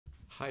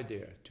Hi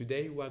there,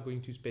 today we are going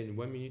to spend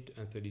 1 minute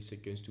and 30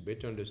 seconds to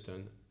better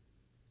understand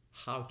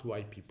how to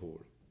hire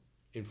people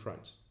in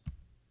France.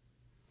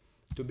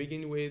 To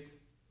begin with,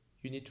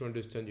 you need to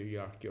understand the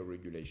hierarchy of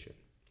regulation.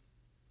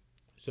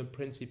 The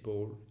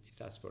principle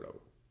is as follows.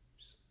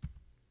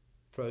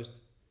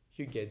 First,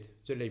 you get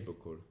the labor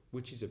code,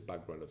 which is the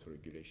background of the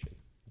regulation.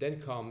 Then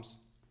comes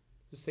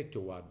the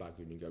sector-wide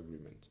bargaining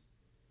agreement,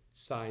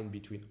 signed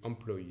between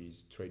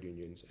employees, trade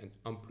unions, and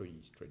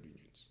employees, trade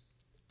unions.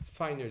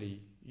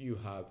 Finally, you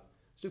have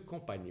the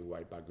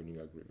company-wide bargaining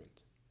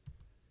agreement.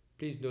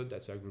 Please note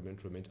that the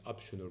agreement remains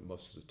optional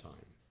most of the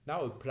time.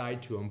 Now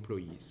applied to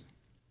employees.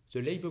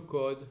 The labor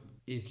code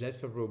is less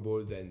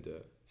favorable than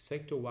the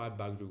sector-wide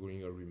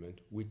bargaining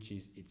agreement, which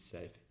is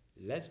itself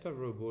less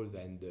favorable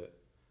than the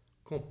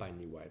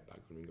company-wide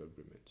bargaining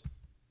agreement.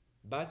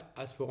 But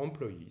as for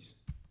employees,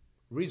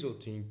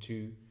 resulting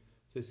to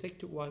the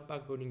sector-wide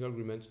bargaining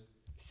agreement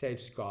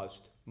saves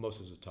cost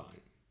most of the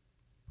time.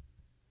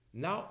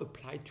 Now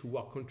applied to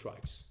work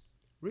contracts.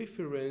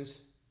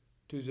 Reference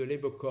to the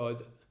labor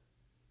code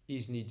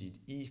is needed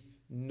if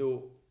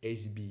no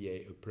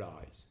SBA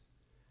applies,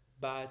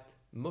 but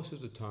most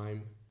of the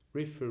time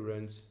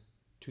reference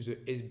to the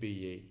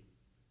SBA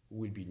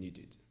will be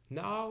needed.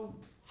 Now,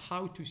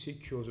 how to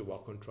secure the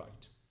work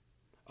contract?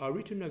 A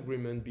written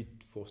agreement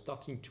before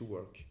starting to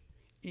work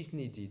is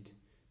needed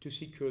to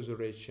secure the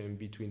relation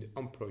between the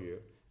employer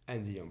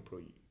and the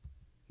employee.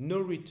 No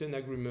written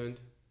agreement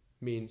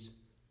means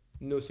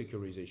no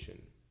securization.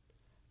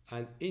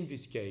 And in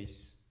this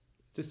case,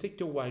 the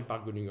sector-wide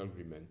bargaining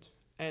agreement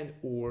and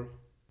or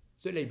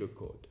the labor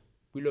code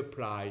will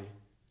apply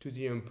to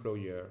the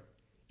employer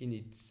in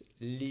its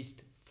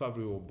least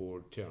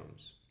favorable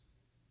terms.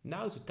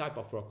 Now the type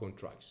of work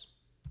contracts.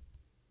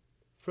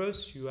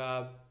 First, you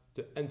have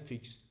the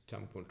unfixed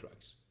term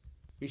contracts,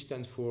 which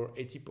stands for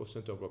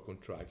 80% of work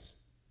contracts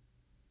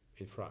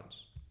in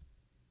France.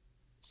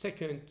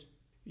 Second,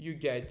 you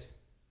get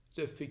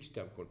the fixed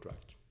term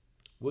contract,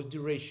 whose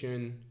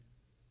duration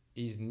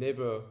is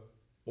never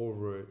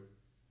over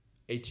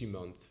 18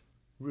 months,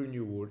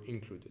 renewal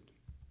included.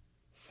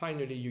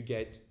 Finally, you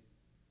get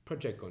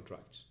project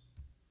contracts,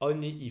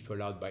 only if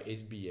allowed by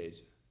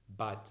SBAs,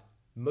 but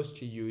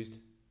mostly used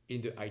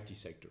in the IT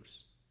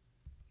sectors.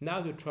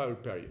 Now the trial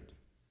period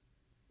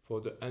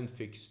for the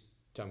unfixed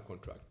term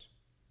contract.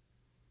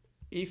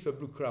 If a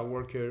blue-collar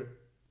worker,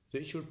 the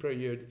initial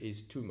period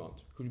is 2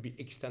 months, could be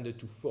extended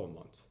to 4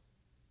 months.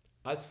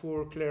 As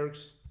for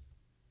clerks,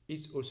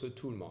 it's also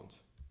 2 months,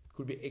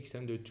 could be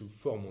extended to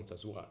 4 months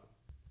as well.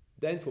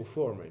 Then for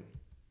foremen,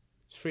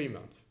 3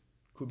 months,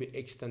 could be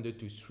extended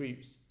to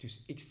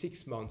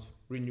 6 months,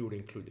 renewal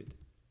included.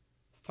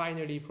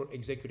 Finally, for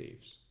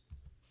executives,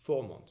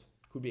 4 months,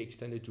 could be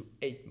extended to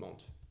 8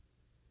 months,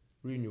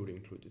 renewal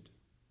included.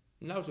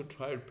 Now the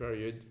trial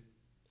period,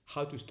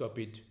 how to stop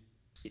it?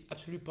 It's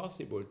absolutely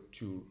possible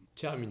to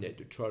terminate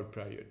the trial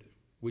period,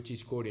 which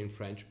is called in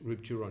French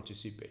rupture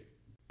anticipée.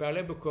 Per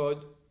labor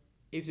code,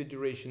 if the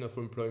duration of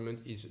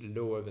employment is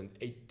lower than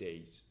 8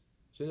 days,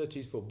 the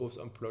notice for both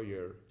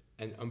employer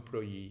and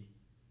employee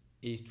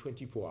is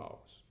 24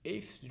 hours.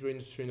 If the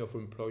duration of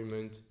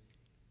employment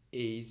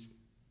is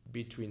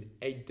between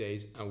 8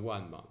 days and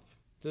 1 month,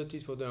 the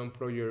notice for the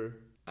employer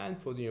and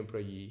for the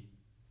employee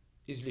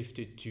is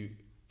lifted to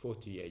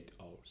 48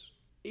 hours.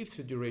 If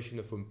the duration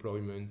of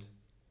employment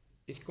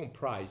is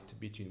comprised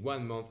between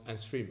 1 month and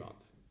 3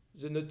 months,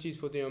 the notice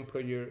for the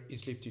employer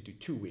is lifted to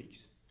 2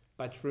 weeks,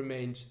 but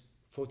remains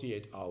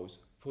 48 hours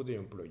for the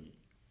employee.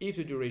 If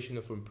the duration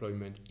of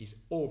employment is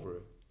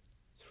over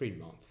 3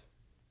 months,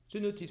 the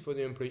notice for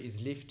the employee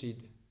is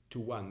lifted to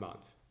 1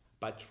 month,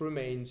 but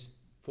remains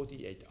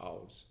 48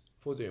 hours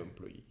for the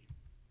employee.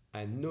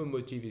 And no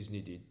motive is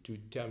needed to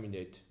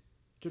terminate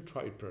the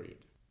trial period.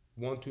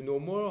 Want to know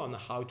more on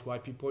how to hire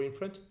people in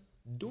France?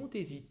 Don't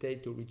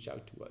hesitate to reach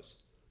out to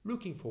us.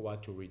 Looking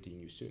forward to reading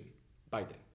you soon. Bye then.